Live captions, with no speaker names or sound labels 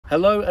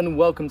Hello and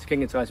welcome to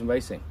King & Tyson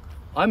Racing.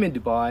 I'm in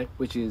Dubai,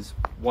 which is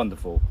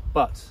wonderful,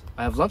 but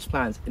I have lunch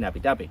plans in Abu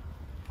Dhabi.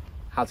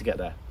 How to get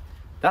there?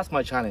 That's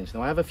my challenge.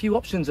 Now I have a few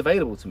options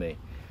available to me,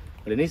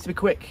 but it needs to be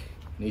quick.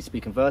 It needs to be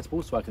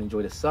convertible so I can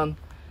enjoy the sun,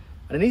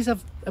 and it needs to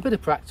have a bit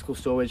of practical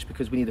storage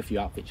because we need a few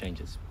outfit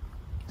changes.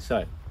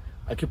 So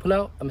I could pull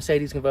out a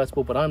Mercedes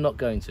convertible, but I'm not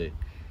going to.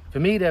 For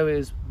me, there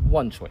is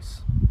one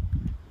choice: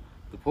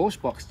 the Porsche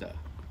Boxster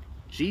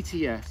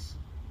GTS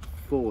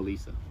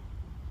 4.0.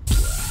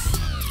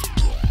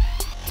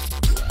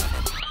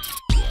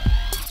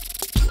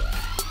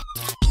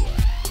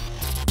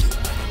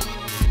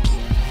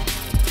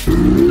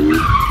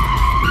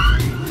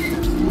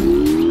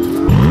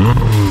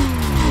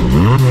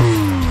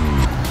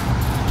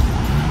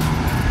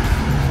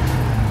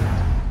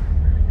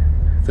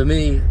 For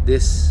me,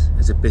 this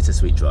is a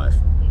bittersweet drive.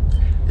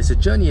 It's a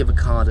journey of a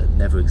car that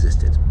never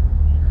existed.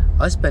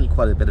 I spent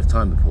quite a bit of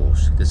time with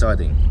Porsche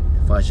deciding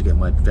if I should get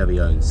my very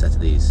own set of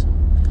these.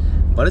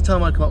 By the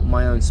time I come up with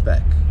my own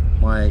spec,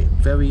 my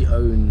very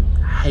own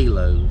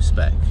Halo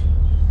spec,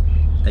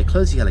 they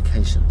closed the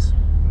allocations.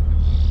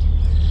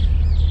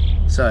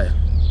 So,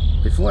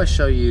 before I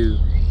show you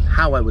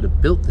how I would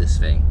have built this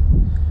thing,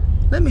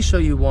 let me show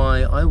you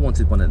why I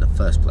wanted one in the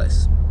first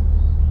place.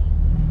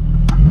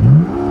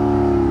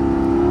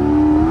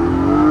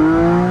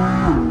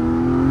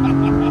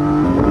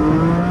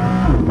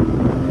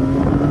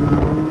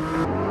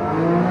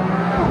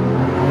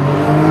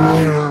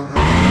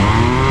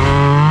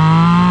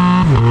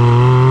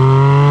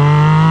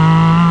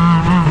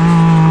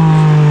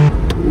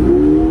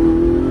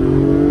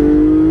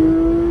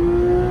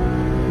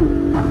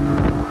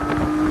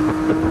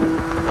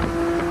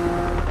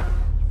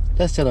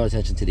 Let's turn our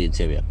attention to the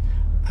interior,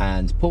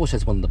 and Porsche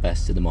has one of the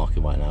best in the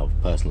market right now,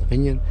 personal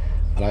opinion,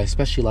 and I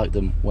especially like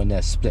them when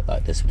they're split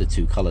like this with the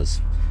two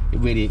colours. It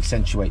really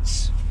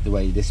accentuates the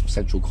way this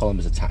central column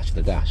is attached to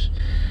the dash.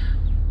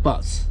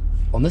 But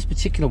on this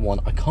particular one,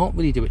 I can't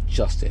really do it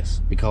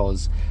justice,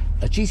 because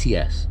a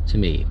GTS, to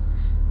me,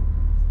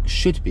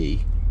 should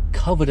be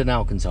covered in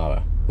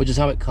Alcantara, which is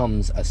how it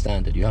comes as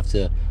standard. You have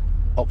to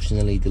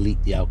optionally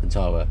delete the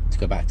Alcantara to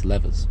go back to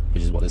levers,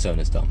 which is what this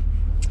owner's done.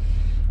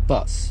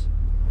 But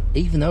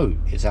even though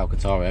it's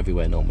Alcantara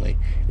everywhere normally,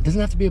 it doesn't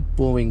have to be a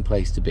boring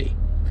place to be.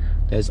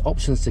 There's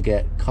options to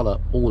get colour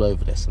all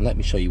over this, and let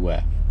me show you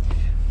where.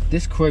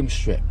 This chrome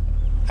strip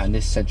and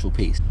this central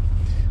piece,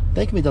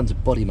 they can be done to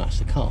body match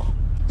the car.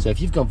 So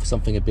if you've gone for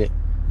something a bit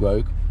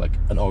rogue, like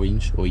an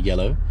orange or a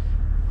yellow,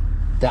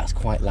 that's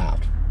quite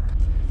loud.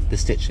 The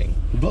stitching,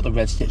 we've got the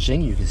red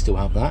stitching, you can still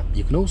have that.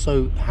 You can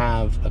also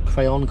have a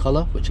crayon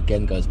colour, which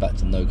again goes back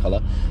to no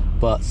colour,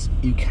 but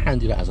you can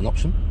do that as an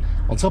option.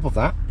 On top of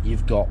that,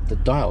 you've got the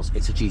dials.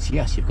 It's a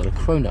GTS, you've got a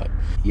chrono,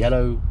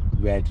 yellow,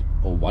 red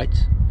or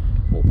white,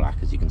 or black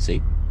as you can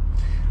see.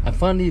 And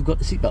finally you've got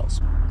the seatbelts.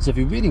 So if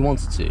you really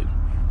wanted to,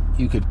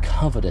 you could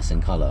cover this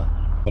in colour,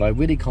 but I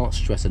really can't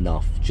stress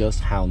enough just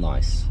how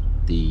nice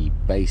the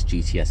base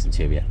GTS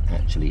interior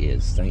actually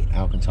is. The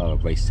Alcantara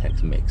Race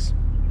Tech mix.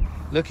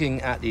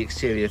 Looking at the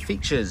exterior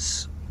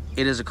features,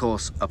 it is of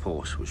course a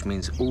Porsche, which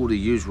means all the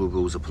usual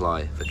rules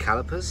apply for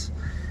calipers.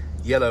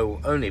 Yellow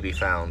will only be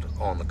found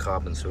on the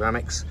carbon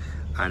ceramics,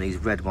 and these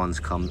red ones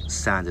come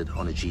standard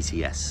on a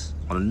GTS.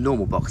 On a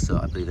normal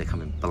Boxster, I believe they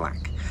come in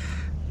black.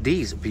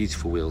 These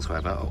beautiful wheels,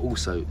 however, are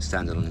also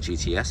standard on the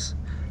GTS,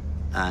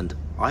 and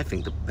I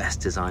think the best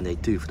design they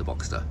do for the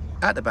Boxster.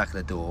 At the back of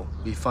the door,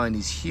 we find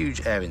these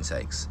huge air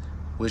intakes,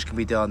 which can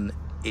be done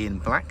in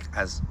black,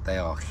 as they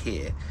are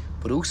here,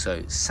 but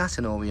also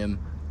satinorium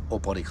or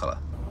body colour.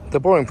 The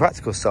boring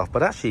practical stuff,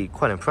 but actually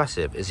quite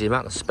impressive, is the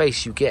amount of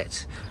space you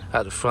get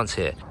at the front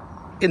here.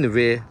 In the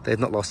rear, they've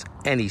not lost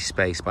any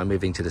space by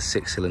moving to the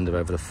 6-cylinder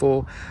over the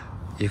 4.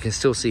 You can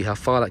still see how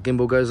far that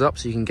gimbal goes up,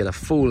 so you can get a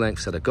full length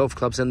set of golf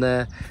clubs in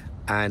there,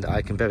 and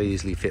I can very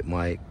easily fit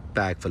my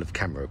bag full of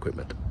camera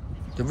equipment.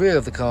 The rear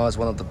of the car is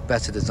one of the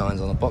better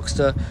designs on the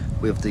Boxster,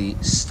 with the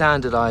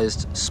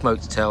standardised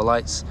smoked tail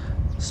lights,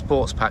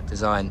 sports pack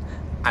design,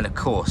 and of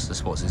course the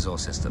sports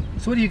exhaust system.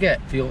 So what do you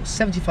get for your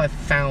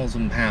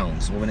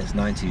 £75,000, or in its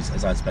 90s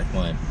as I'd spec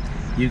mine?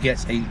 You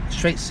get a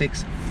straight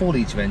 6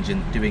 4-litre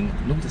engine doing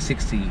 0 to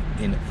 60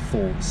 in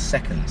 4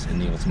 seconds in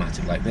the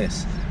automatic like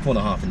this,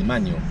 4.5 in the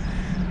manual,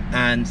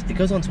 and it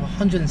goes on to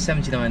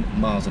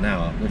 179 miles an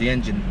hour with the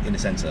engine in the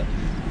centre.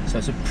 So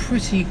it's a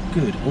pretty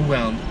good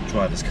all-round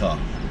driver's car.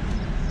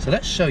 So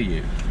let's show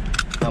you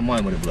how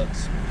mine would have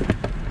looked.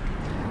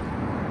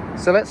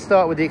 So let's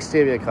start with the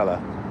exterior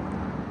colour.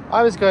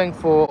 I was going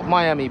for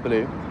Miami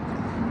blue,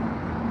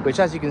 which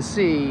as you can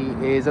see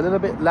is a little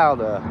bit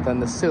louder than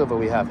the silver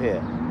we have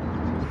here.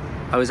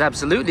 I was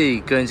absolutely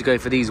going to go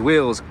for these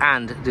wheels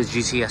and the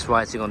GTS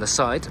writing on the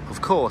side,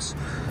 of course,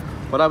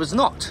 but I was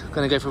not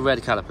going to go for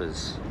red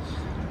calipers.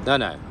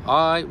 No,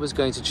 I was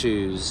going to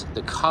choose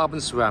the carbon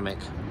ceramic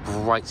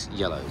bright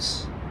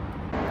yellows.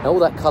 Now all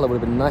that colour would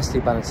have been nicely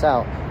balanced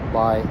out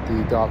by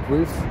the dark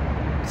roof,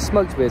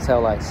 smoked rear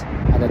tail lights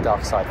and the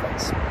dark side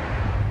vents.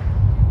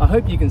 I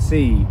hope you can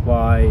see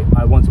why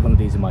I wanted one of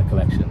these in my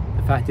collection.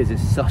 The fact is,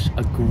 it's such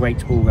a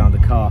great all-rounder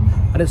car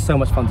and it's so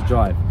much fun to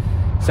drive.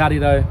 Sadly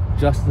though,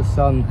 just as the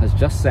sun has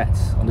just set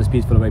on this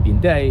beautiful Arabian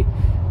day,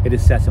 it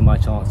is set on my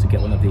chance to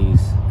get one of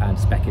these and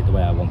spec it the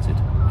way I wanted.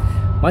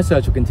 My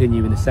search will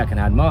continue in the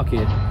second-hand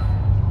market,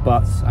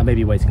 but I may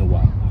be waiting a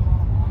while.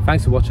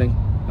 Thanks for watching,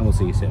 and we'll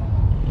see you soon.